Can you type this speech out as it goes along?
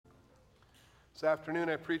This afternoon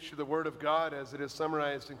I preach you the Word of God as it is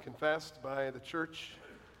summarized and confessed by the church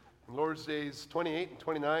in Lord's Days 28 and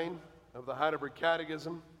 29 of the Heidelberg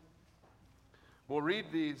Catechism. We'll read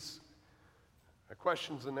these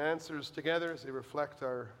questions and answers together as they reflect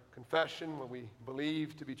our confession, what we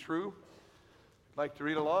believe to be true. If you'd like to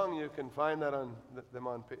read along, you can find that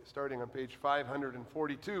starting on page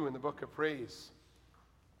 542 in the Book of Praise.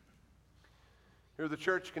 Here the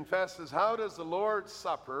church confesses, how does the Lord's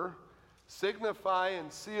Supper signify and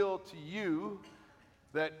seal to you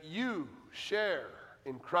that you share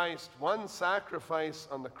in Christ's one sacrifice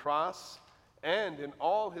on the cross and in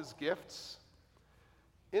all his gifts?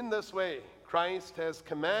 In this way, Christ has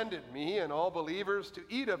commanded me and all believers to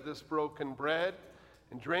eat of this broken bread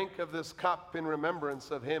and drink of this cup in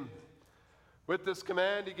remembrance of him. With this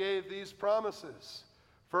command he gave these promises.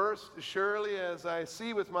 First, surely as I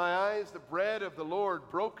see with my eyes the bread of the Lord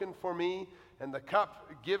broken for me and the cup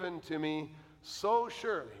given to me, so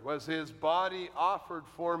surely was his body offered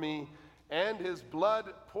for me and his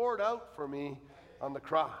blood poured out for me on the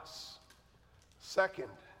cross. Second,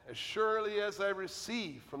 as surely as I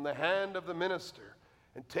receive from the hand of the minister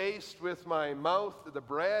and taste with my mouth the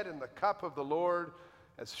bread and the cup of the Lord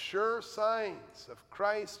as sure signs of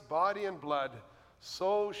Christ's body and blood,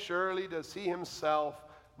 so surely does he himself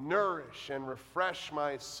nourish and refresh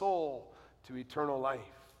my soul to eternal life.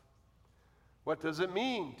 What does it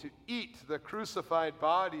mean to eat the crucified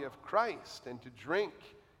body of Christ and to drink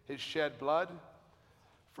his shed blood?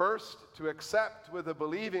 First, to accept with a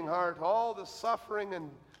believing heart all the suffering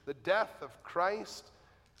and the death of Christ,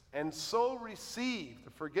 and so receive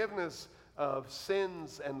the forgiveness of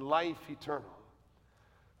sins and life eternal.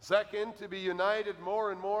 Second, to be united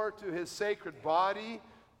more and more to his sacred body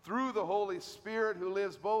through the Holy Spirit who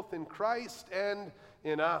lives both in Christ and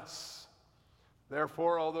in us.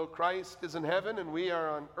 Therefore, although Christ is in heaven and we are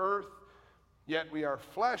on earth, yet we are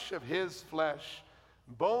flesh of his flesh,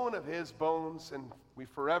 bone of his bones, and we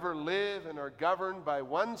forever live and are governed by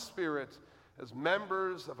one Spirit, as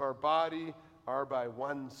members of our body are by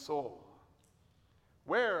one soul.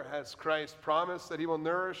 Where has Christ promised that he will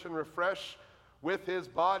nourish and refresh with his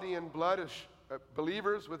body and blood,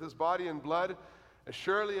 believers with his body and blood, as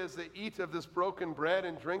surely as they eat of this broken bread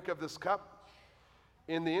and drink of this cup?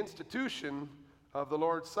 In the institution of the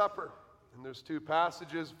Lord's Supper. And there's two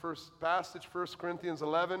passages. First passage, 1 Corinthians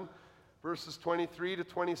 11, verses 23 to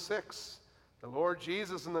 26. The Lord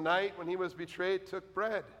Jesus, in the night when he was betrayed, took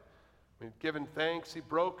bread. When he had given thanks, he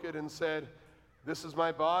broke it and said, "This is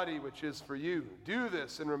my body, which is for you. Do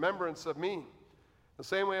this in remembrance of me." The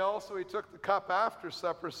same way also he took the cup after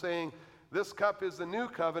supper, saying, "This cup is the new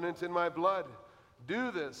covenant in my blood.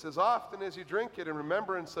 Do this as often as you drink it in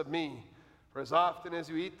remembrance of me. For as often as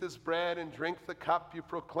you eat this bread and drink the cup, you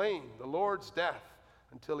proclaim the Lord's death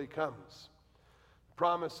until he comes." The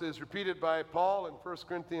promise is repeated by Paul in 1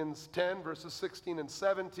 Corinthians 10, verses 16 and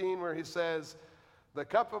 17, where he says, "The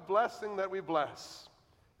cup of blessing that we bless,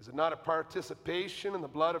 is it not a participation in the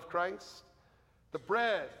blood of Christ? The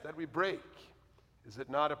bread that we break, is it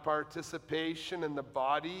not a participation in the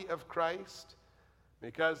body of Christ?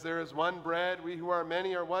 Because there is one bread, we who are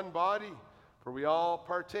many are one body, for we all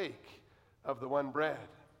partake of the one bread.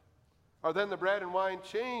 Are then the bread and wine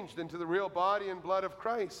changed into the real body and blood of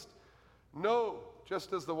Christ? No,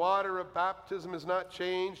 just as the water of baptism is not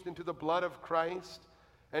changed into the blood of Christ,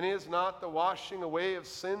 and is not the washing away of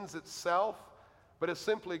sins itself, but is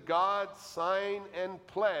simply God's sign and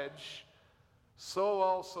pledge, so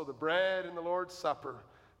also the bread in the Lord's Supper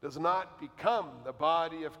does not become the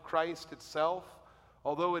body of Christ itself,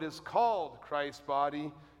 although it is called Christ's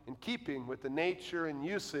body in keeping with the nature and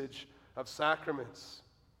usage of sacraments.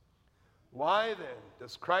 Why then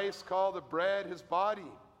does Christ call the bread his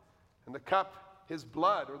body and the cup his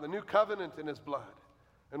blood, or the new covenant in his blood?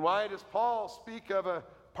 And why does Paul speak of a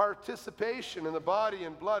participation in the body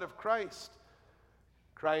and blood of Christ?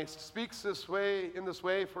 Christ speaks in this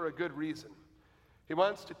way for a good reason. He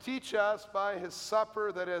wants to teach us by his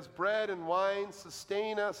supper that as bread and wine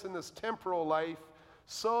sustain us in this temporal life,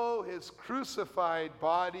 so his crucified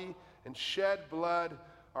body and shed blood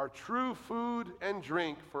are true food and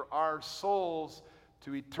drink for our souls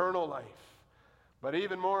to eternal life. But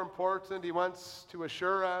even more important, he wants to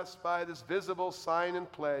assure us by this visible sign and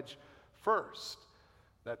pledge, first,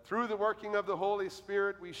 that through the working of the Holy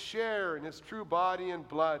Spirit we share in his true body and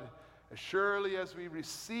blood, as surely as we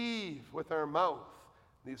receive with our mouth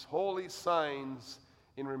these holy signs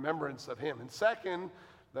in remembrance of him. And second,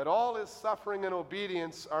 that all his suffering and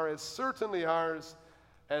obedience are as certainly ours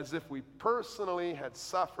as if we personally had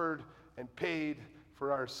suffered and paid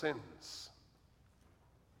for our sins.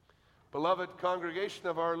 Beloved congregation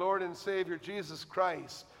of our Lord and Savior Jesus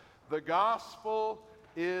Christ, the gospel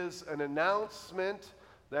is an announcement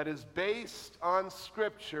that is based on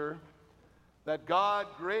Scripture, that God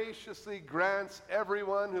graciously grants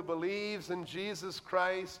everyone who believes in Jesus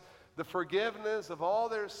Christ the forgiveness of all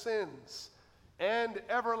their sins and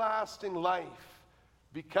everlasting life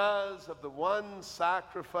because of the one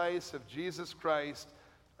sacrifice of Jesus Christ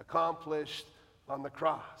accomplished on the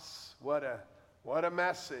cross. What a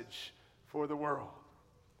message for the world.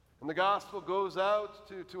 And the gospel goes out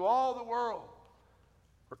to all the world.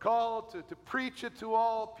 We're called to preach it to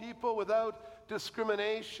all people without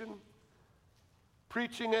discrimination,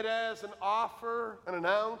 preaching it as an offer, an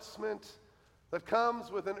announcement that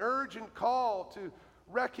comes with an urgent call to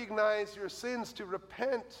recognize your sins, to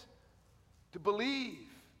repent, to believe,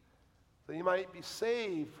 that you might be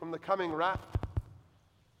saved from the coming wrath.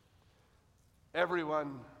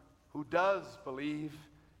 Everyone who does believe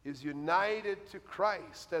is united to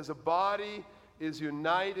Christ, as a body is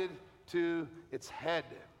united to its head.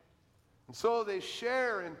 And so they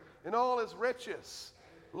share in all his riches,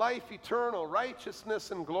 life eternal, righteousness,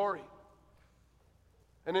 and glory.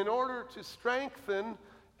 And in order to strengthen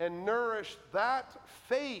and nourish that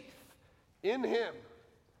faith in him,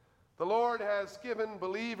 the Lord has given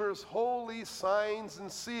believers holy signs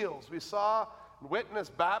and seals. We saw and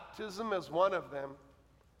witnessed baptism as one of them,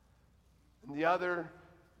 and the other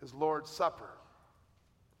is Lord's Supper.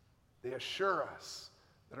 They assure us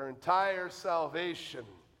that our entire salvation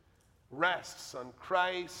rests on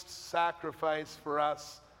Christ's sacrifice for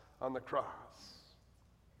us on the cross.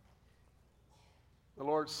 The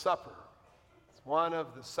Lord's Supper is one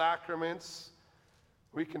of the sacraments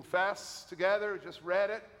we confess together. We just read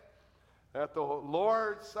it, that the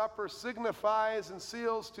Lord's Supper signifies and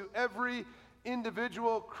seals to every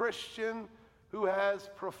individual Christian who has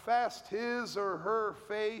professed his or her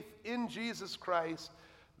faith in Jesus Christ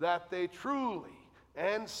that they truly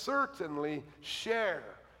and certainly share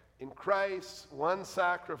in Christ's one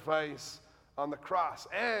sacrifice on the cross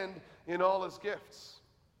and in all his gifts.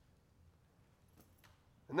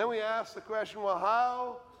 And then we ask the question, well,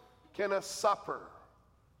 how can a supper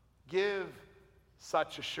give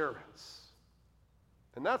such assurance?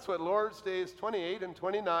 And that's what Lord's Days 28 and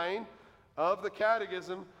 29 of the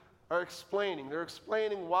Catechism are explaining. They're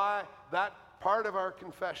explaining why that part of our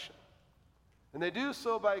confession. And they do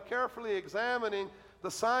so by carefully examining the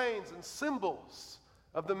signs and symbols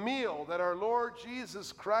of the meal that our Lord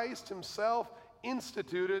Jesus Christ himself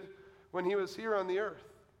instituted when he was here on the earth.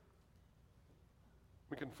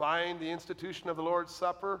 We can find the institution of the Lord's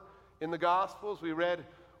Supper in the Gospels. We read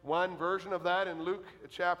one version of that in Luke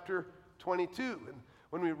chapter 22. And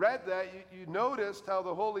when we read that, you noticed how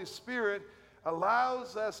the Holy Spirit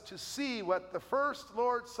allows us to see what the first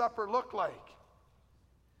Lord's Supper looked like.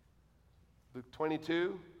 Luke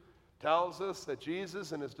 22 tells us that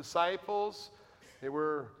Jesus and his disciples, they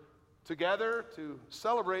were together to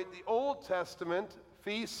celebrate the Old Testament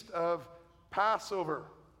feast of Passover.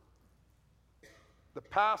 The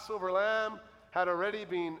Passover lamb had already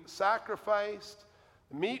been sacrificed.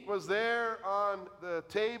 The meat was there on the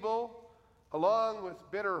table, along with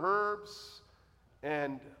bitter herbs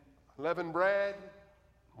and leavened bread,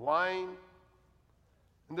 wine.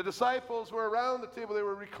 And the disciples were around the table. They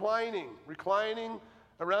were reclining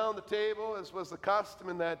around the table, as was the custom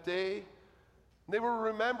in that day. And they were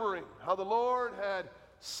remembering how the Lord had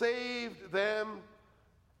saved them,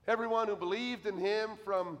 everyone who believed in him,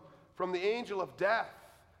 from the angel of death,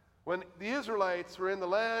 when the Israelites were in the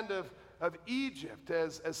land of Egypt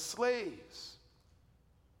as slaves.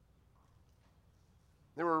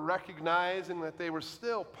 They were recognizing that they were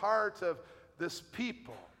still part of this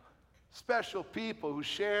people, special people who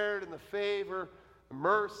shared in the favor, the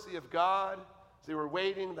mercy of God, as they were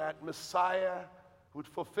waiting that Messiah would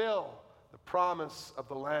fulfill the promise of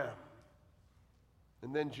the Lamb.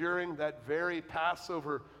 And then during that very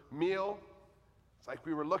Passover meal, it's like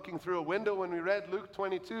we were looking through a window when we read Luke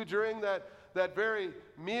 22. During that very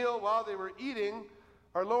meal, while they were eating,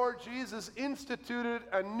 our Lord Jesus instituted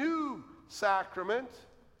a new sacrament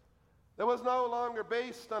that was no longer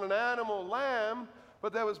based on an animal lamb,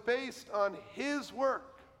 but that was based on his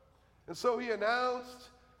work. And so he announced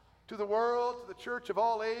to the world, to the church of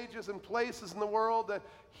all ages and places in the world, that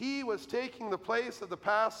he was taking the place of the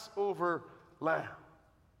Passover lamb.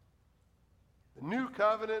 The new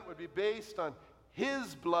covenant would be based on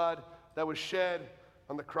his blood that was shed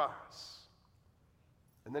on the cross.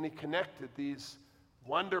 And then he connected these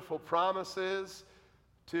wonderful promises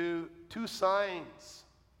to two signs: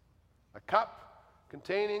 a cup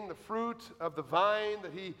containing the fruit of the vine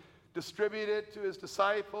that he distributed to his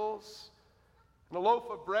disciples, and a loaf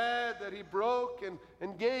of bread that he broke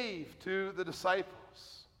and gave to the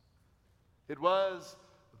disciples. It was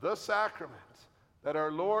the sacrament that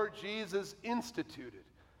our Lord Jesus instituted,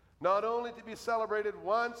 not only to be celebrated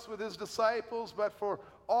once with his disciples, but for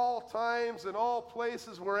all times and all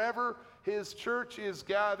places, wherever his church is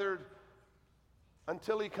gathered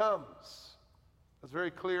until he comes. It's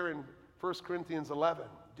very clear in 1 Corinthians 11.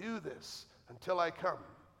 Do this until I come.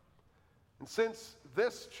 And since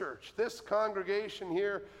this church, this congregation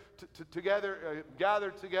here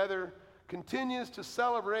gathered together, continues to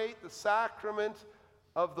celebrate the sacrament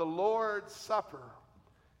of the Lord's Supper,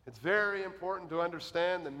 it's very important to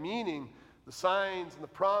understand the meaning, the signs, and the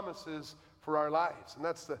promises for our lives. And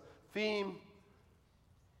that's the theme,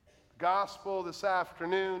 gospel this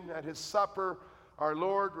afternoon. At his supper, our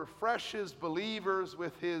Lord refreshes believers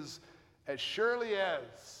with his "as surely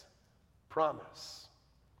as" promise.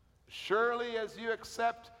 Surely as you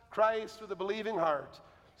accept Christ with a believing heart,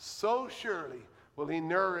 so surely will he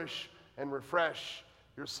nourish and refresh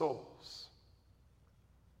your souls.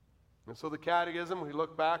 And so the Catechism, we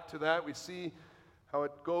look back to that, we see how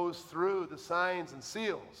it goes through the signs and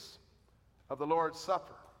seals of the Lord's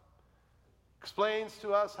Supper. Explains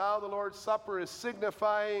to us how the Lord's Supper is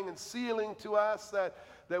signifying and sealing to us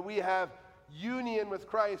that we have union with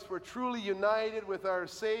Christ. We're truly united with our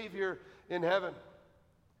Savior in heaven.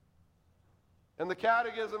 And the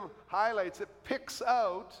Catechism highlights, it picks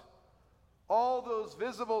out all those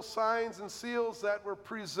visible signs and seals that were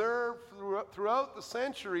preserved throughout the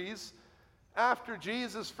centuries after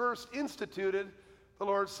Jesus first instituted the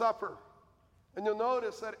Lord's Supper. And you'll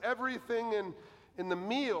notice that everything in the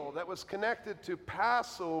meal that was connected to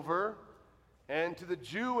Passover and to the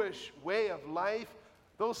Jewish way of life,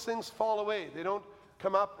 those things fall away. They don't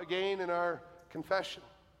come up again in our confession.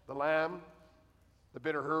 The lamb, the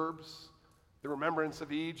bitter herbs, the remembrance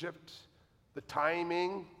of Egypt, the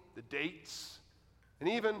timing, the dates, and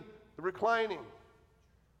even the reclining.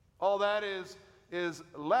 All that is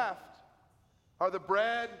left are the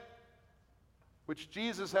bread which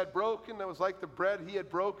Jesus had broken, that was like the bread he had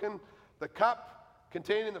broken, the cup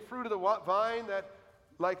containing the fruit of the vine, that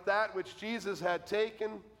like that which Jesus had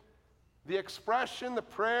taken, the expression, the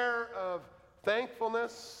prayer of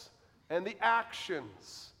thankfulness, and the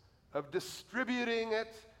actions of distributing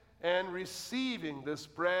it and receiving this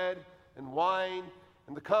bread and wine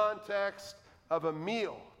in the context of a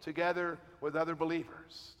meal together with other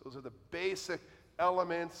believers. Those are the basic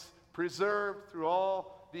elements preserved through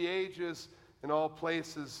all the ages and all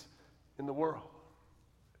places in the world.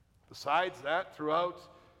 Besides that, throughout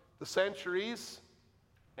the centuries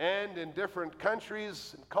and in different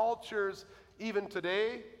countries and cultures, even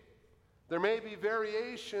today, there may be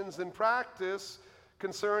variations in practice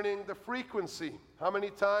concerning the frequency, how many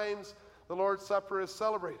times the Lord's Supper is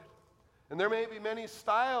celebrated. And there may be many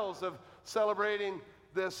styles of celebrating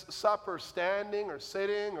this supper, standing or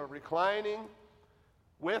sitting or reclining,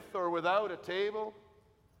 with or without a table.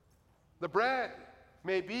 The bread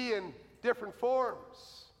may be in different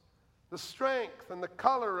forms. The strength and the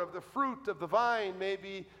color of the fruit of the vine may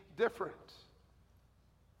be different.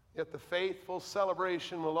 Yet the faithful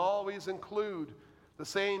celebration will always include the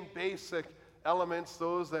same basic elements,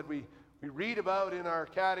 those that we read about in our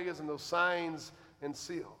catechism, those signs and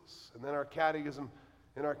seals. And then our catechism,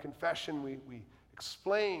 in our confession, we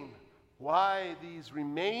explain why these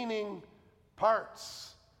remaining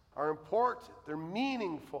parts are important. They're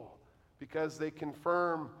meaningful because they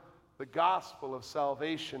confirm the gospel of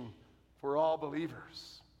salvation for all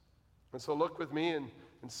believers. And so look with me and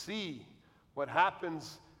see what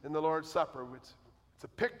happens in the Lord's Supper. It's a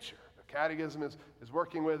picture. The Catechism is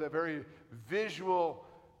working with a very visual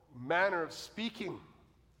manner of speaking.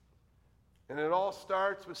 And it all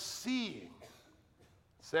starts with seeing.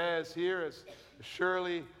 It says here, as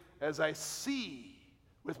surely as I see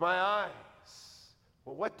with my eyes.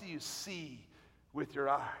 Well, what do you see with your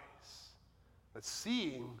eyes? That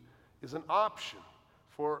seeing is an option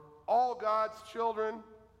for all God's children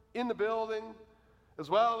in the building, as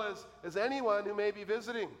well as anyone who may be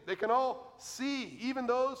visiting. They can all see. Even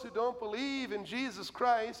those who don't believe in Jesus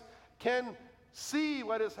Christ can see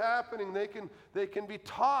what is happening. They can be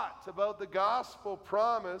taught about the gospel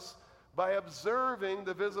promise by observing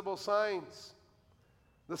the visible signs.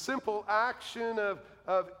 The simple action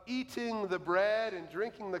of eating the bread and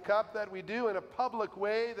drinking the cup that we do in a public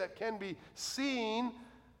way that can be seen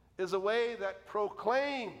is a way that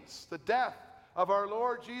proclaims the death of our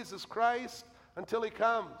Lord Jesus Christ until he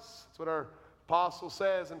comes. That's what our apostle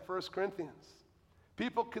says in 1 Corinthians.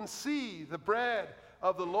 People can see the bread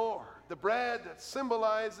of the Lord, the bread that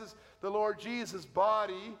symbolizes the Lord Jesus'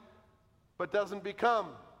 body, but doesn't become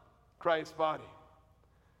Christ's body.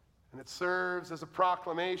 And it serves as a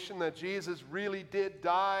proclamation that Jesus really did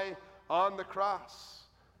die on the cross.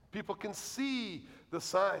 People can see the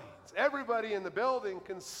signs. Everybody in the building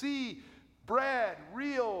can see bread,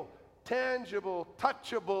 real, tangible,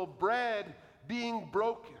 touchable bread being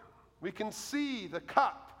broken. We can see the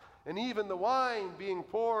cup and even the wine being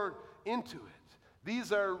poured into it.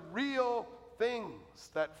 These are real things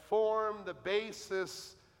that form the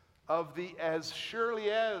basis of the as surely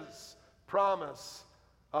as promise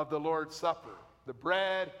of the Lord's Supper. The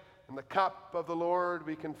bread and the cup of the Lord,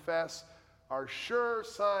 we confess, are sure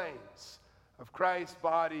signs of Christ's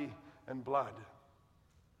body and blood.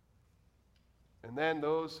 And then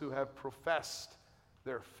those who have professed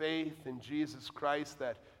their faith in Jesus Christ,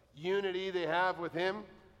 that unity they have with him,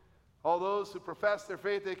 all those who profess their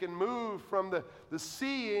faith, they can move from the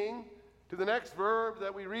seeing to the next verb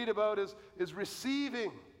that we read about is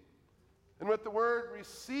receiving. And with the word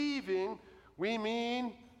receiving, we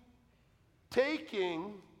mean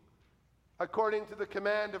taking according to the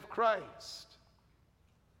command of Christ.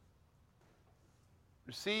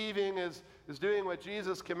 Receiving is doing what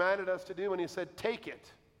Jesus commanded us to do when he said, take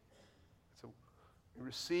it. So we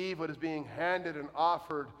receive what is being handed and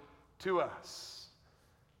offered to us.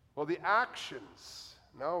 Well, the actions,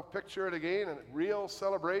 now picture it again, a real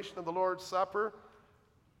celebration of the Lord's Supper.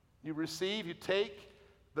 You receive, you take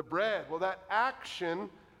the bread. Well, that action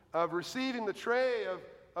of receiving the tray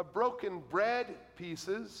of broken bread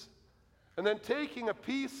pieces and then taking a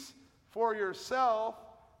piece for yourself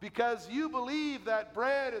because you believe that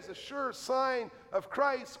bread is a sure sign of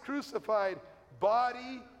Christ's crucified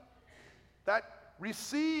body, that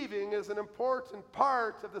receiving is an important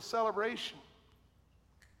part of the celebration.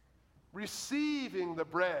 Receiving the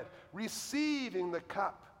bread, receiving the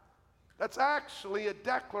cup. That's actually a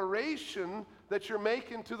declaration that you're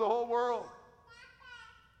making to the whole world.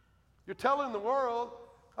 You're telling the world,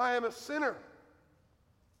 I am a sinner.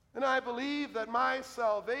 And I believe that my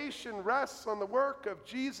salvation rests on the work of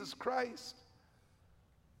Jesus Christ.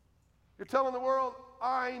 You're telling the world,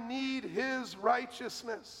 I need his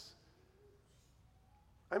righteousness.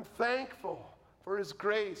 I'm thankful for his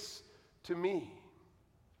grace to me.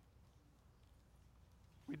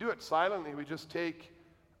 We do it silently. We just take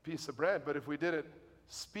a piece of bread. But if we did it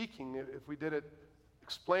speaking, if we did it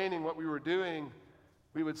explaining what we were doing,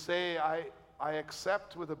 we would say, I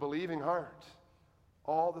accept with a believing heart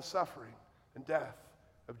all the suffering and death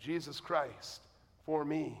of Jesus Christ for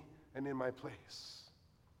me and in my place.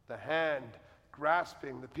 The hand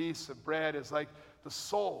grasping the piece of bread is like the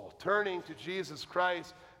soul turning to Jesus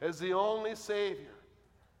Christ as the only Savior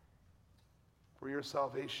for your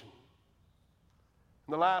salvation.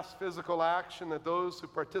 And the last physical action that those who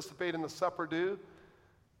participate in the supper do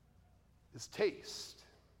is taste.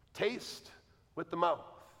 Taste with the mouth.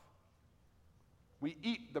 We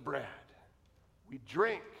eat the bread. We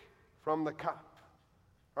drink from the cup.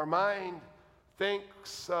 Our minds think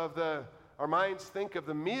of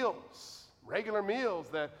the meals, regular meals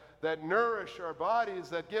that nourish our bodies,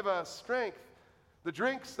 that give us strength. The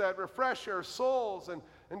drinks that refresh our souls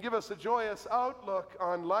and give us a joyous outlook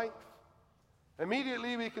on life.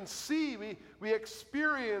 Immediately we can see, we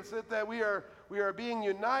experience it, that we are being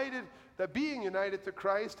united, that being united to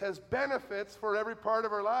Christ has benefits for every part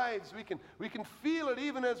of our lives. We can feel it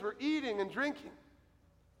even as we're eating and drinking.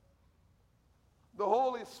 The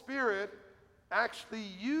Holy Spirit actually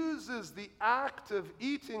uses the act of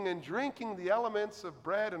eating and drinking the elements of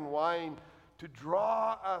bread and wine to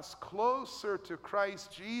draw us closer to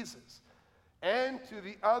Christ Jesus and to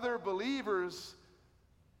the other believers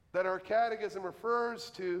that our catechism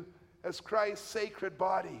refers to as Christ's sacred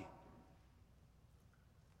body.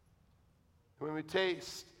 When we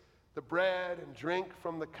taste the bread and drink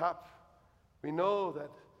from the cup, we know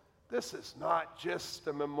that this is not just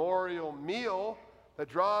a memorial meal that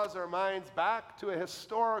draws our minds back to a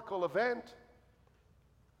historical event,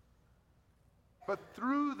 but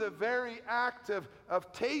through the very act of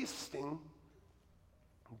tasting,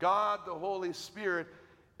 God the Holy Spirit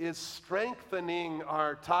is strengthening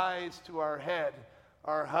our ties to our head,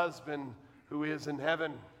 our husband who is in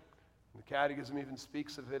heaven. The Catechism even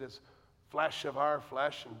speaks of it as flesh of our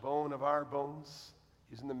flesh and bone of our bones,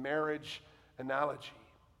 using the marriage analogy.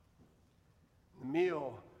 The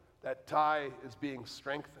meal, that tie is being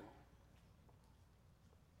strengthened.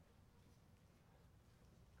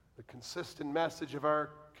 The consistent message of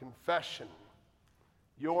our confession,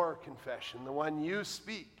 your confession, the one you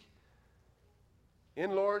speak,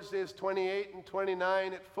 in Lord's Days 28 and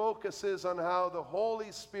 29, it focuses on how the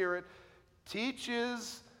Holy Spirit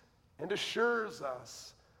teaches and assures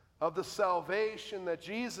us of the salvation that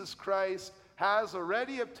Jesus Christ has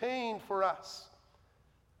already obtained for us.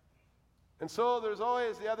 And so there's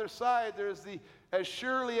always the other side. There's the as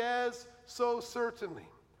surely as, so certainly.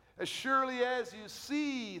 As surely as you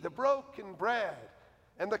see the broken bread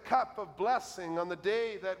and the cup of blessing on the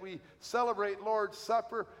day that we celebrate Lord's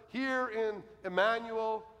Supper here in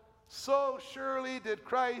Emmanuel, so surely did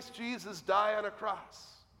Christ Jesus die on a cross.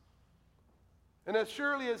 And as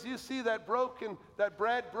surely as you see that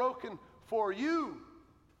bread broken for you,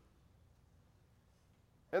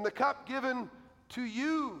 and the cup given to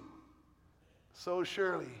you, so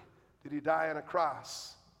surely did he die on a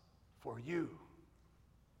cross for you.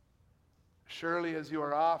 Surely as you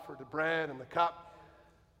are offered the bread and the cup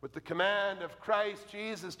with the command of Christ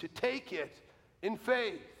Jesus to take it in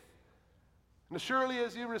faith, and surely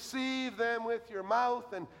as you receive them with your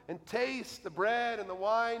mouth and taste the bread and the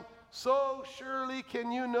wine, so surely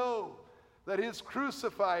can you know that his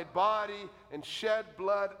crucified body and shed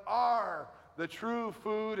blood are the true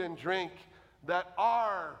food and drink that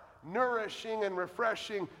are nourishing and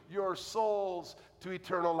refreshing your souls to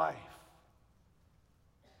eternal life.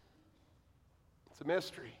 It's a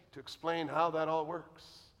mystery to explain how that all works.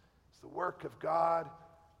 It's the work of God,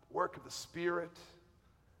 the work of the Spirit.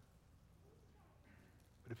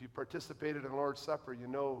 But if you participated in Lord's Supper, you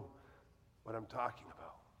know what I'm talking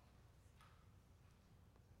about.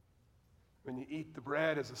 When you eat the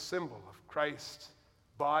bread as a symbol of Christ's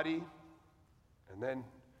body, and then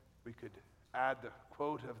we could add the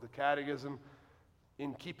quote of the Catechism,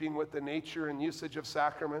 in keeping with the nature and usage of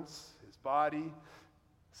sacraments, his body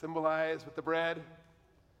symbolized with the bread.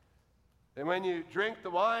 And when you drink the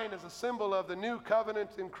wine as a symbol of the new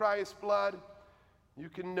covenant in Christ's blood, you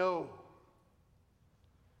can know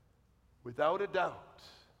without a doubt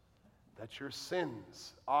that your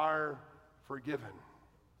sins are forgiven.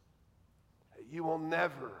 That you will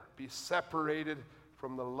never be separated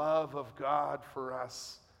from the love of God for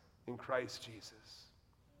us in Christ Jesus.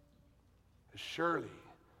 As surely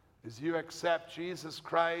as you accept Jesus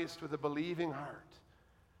Christ with a believing heart,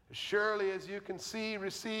 as surely as you can see,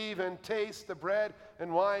 receive, and taste the bread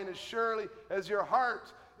and wine, as surely as your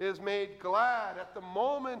heart is made glad at the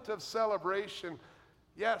moment of celebration,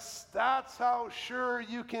 yes, that's how sure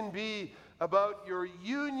you can be about your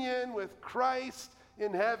union with Christ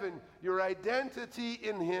in heaven, your identity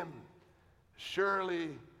in him. Surely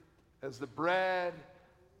as the bread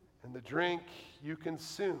and the drink you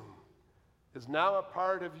consume is now a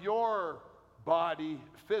part of your body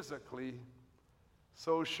physically,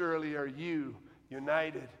 so surely are you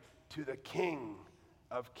united to the King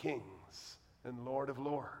of Kings and Lord of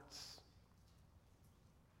Lords.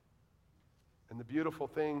 And the beautiful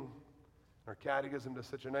thing, our catechism does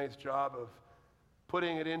such a nice job of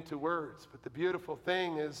putting it into words, but the beautiful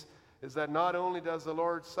thing is that not only does the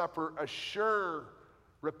Lord's Supper assure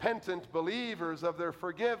repentant believers of their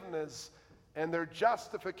forgiveness and their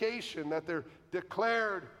justification, that they're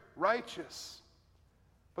declared righteous,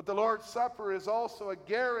 but the Lord's Supper is also a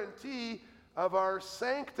guarantee of our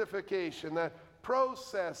sanctification, that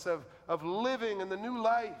process of living in the new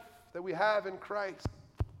life that we have in Christ.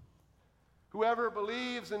 Whoever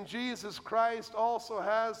believes in Jesus Christ also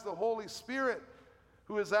has the Holy Spirit,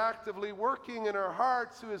 who is actively working in our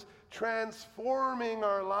hearts, who is transforming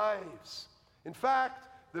our lives. In fact,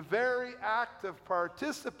 the very act of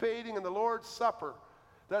participating in the Lord's Supper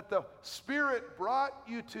that the Spirit brought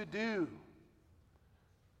you to do,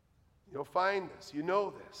 you'll find this, you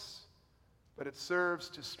know this, but it serves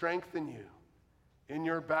to strengthen you in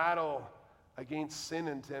your battle against sin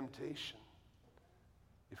and temptation.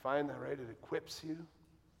 You find that, right? It equips you,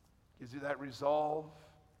 gives you that resolve,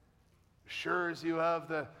 assures you of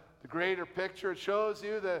the greater picture. It shows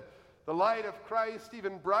you the light of Christ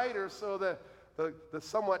even brighter, so that the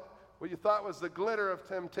somewhat, what you thought was the glitter of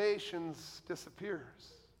temptations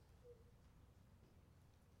disappears.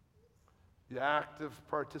 The act of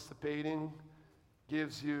participating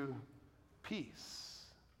gives you peace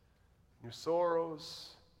in your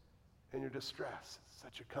sorrows and your distress. It's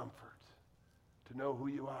such a comfort to know who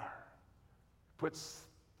you are. It puts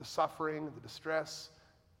the suffering, the distress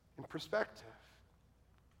in perspective.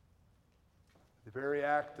 The very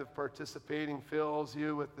act of participating fills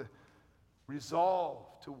you with the resolve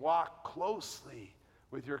to walk closely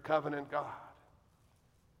with your covenant God.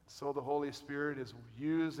 So the Holy Spirit is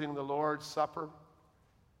using the Lord's Supper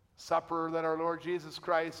that our Lord Jesus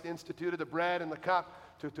Christ instituted, the bread and the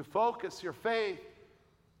cup, to focus your faith.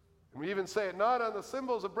 And we even say it not on the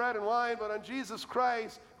symbols of bread and wine, but on Jesus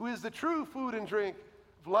Christ, who is the true food and drink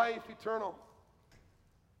of life eternal.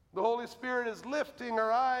 The Holy Spirit is lifting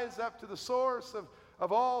our eyes up to the source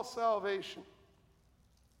of all salvation.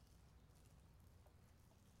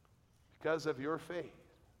 Because of your faith.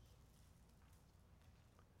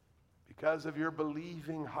 because of your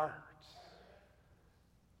believing heart,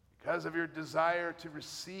 because of your desire to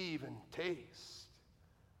receive and taste.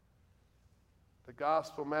 The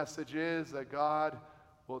gospel message is that God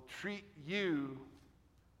will treat you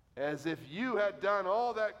as if you had done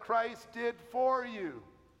all that Christ did for you,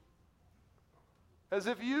 as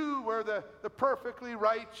if you were the perfectly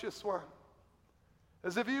righteous one,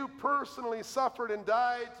 as if you personally suffered and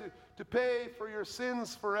died to pay for your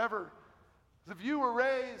sins forever, as if you were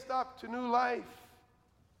raised up to new life.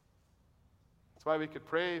 That's why we could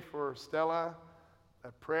pray for Stella,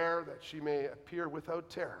 that prayer that she may appear without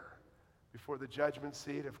terror before the judgment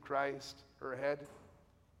seat of Christ, her head.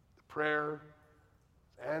 The prayer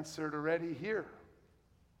is answered already here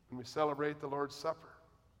when we celebrate the Lord's Supper.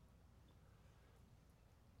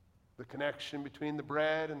 The connection between the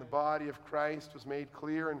bread and the body of Christ was made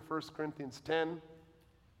clear in 1 Corinthians 10,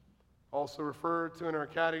 also referred to in our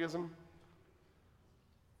catechism.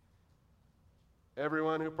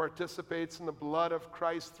 Everyone who participates in the blood of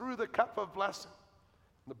Christ through the cup of blessing,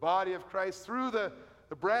 the body of Christ through the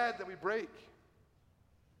bread that we break.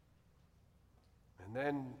 And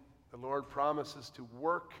then the Lord promises to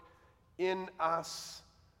work in us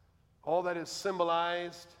all that is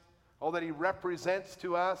symbolized, all that he represents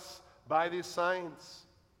to us by these signs.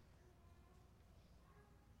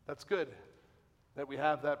 That's good that we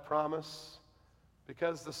have that promise,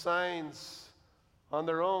 because the signs on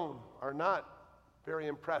their own are not very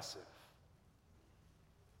impressive.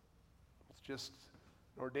 It's just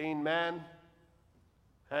an ordained man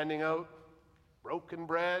handing out broken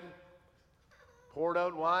bread, poured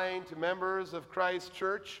out wine to members of Christ's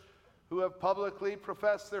church who have publicly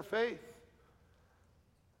professed their faith.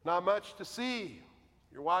 Not much to see.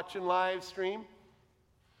 You're watching live stream.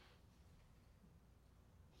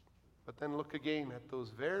 But then look again at those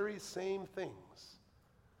very same things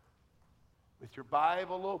with your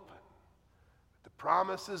Bible open, with the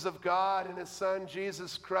promises of God and his Son,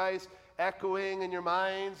 Jesus Christ, echoing in your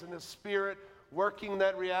minds and his Spirit working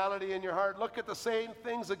that reality in your heart. Look at the same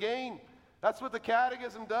things again. That's what the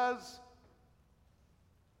Catechism does.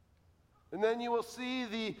 And then you will see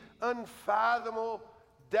the unfathomable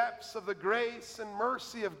depths of the grace and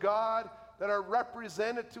mercy of God that are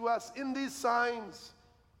represented to us in these signs.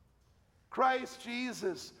 Christ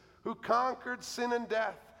Jesus, who conquered sin and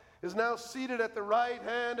death, is now seated at the right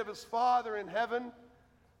hand of his Father in heaven.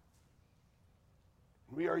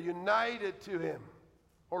 We are united to him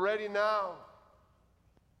already now.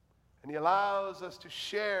 And he allows us to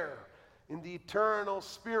share in the eternal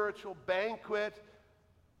spiritual banquet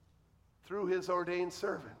through his ordained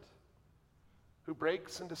servant, who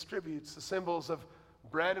breaks and distributes the symbols of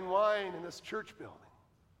bread and wine in this church building.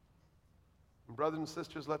 And brothers and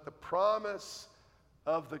sisters, let the promise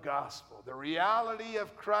of the gospel, the reality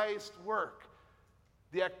of Christ's work,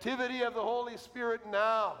 the activity of the Holy Spirit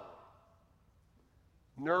now,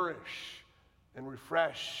 nourish and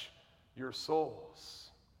refresh your souls.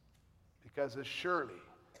 Because as surely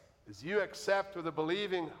as you accept with a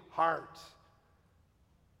believing heart,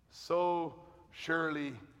 so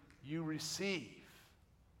surely you receive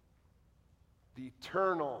the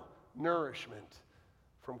eternal nourishment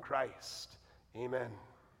from Christ. Amen.